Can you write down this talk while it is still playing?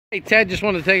Hey Ted, just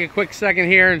wanted to take a quick second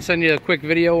here and send you a quick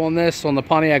video on this, on the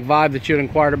Pontiac Vibe that you had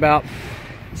inquired about.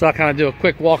 So I'll kind of do a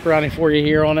quick walk around for you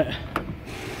here on it.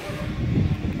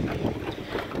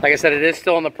 Like I said, it is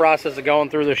still in the process of going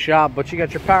through the shop, but you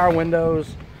got your power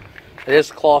windows. It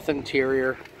is cloth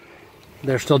interior.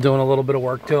 They're still doing a little bit of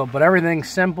work to it, but everything's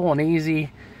simple and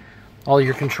easy. All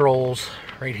your controls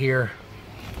right here.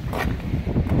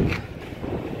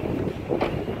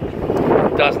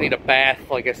 Does need a bath.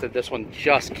 Like I said, this one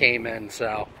just came in,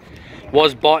 so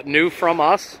was bought new from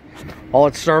us. All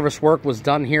its service work was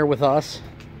done here with us.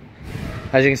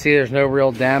 As you can see, there's no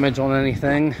real damage on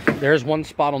anything. There's one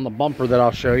spot on the bumper that I'll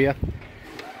show you,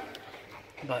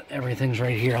 but everything's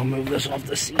right here. I'll move this off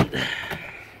the seat.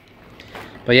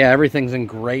 But yeah, everything's in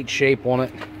great shape on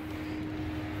it.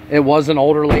 It was an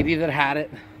older lady that had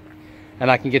it, and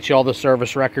I can get you all the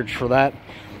service records for that.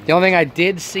 The only thing I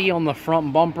did see on the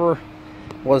front bumper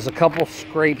was a couple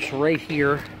scrapes right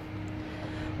here,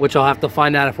 which I'll have to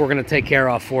find out if we're going to take care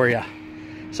of for you.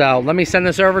 So let me send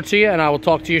this over to you, and I will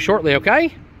talk to you shortly,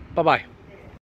 okay? Bye-bye.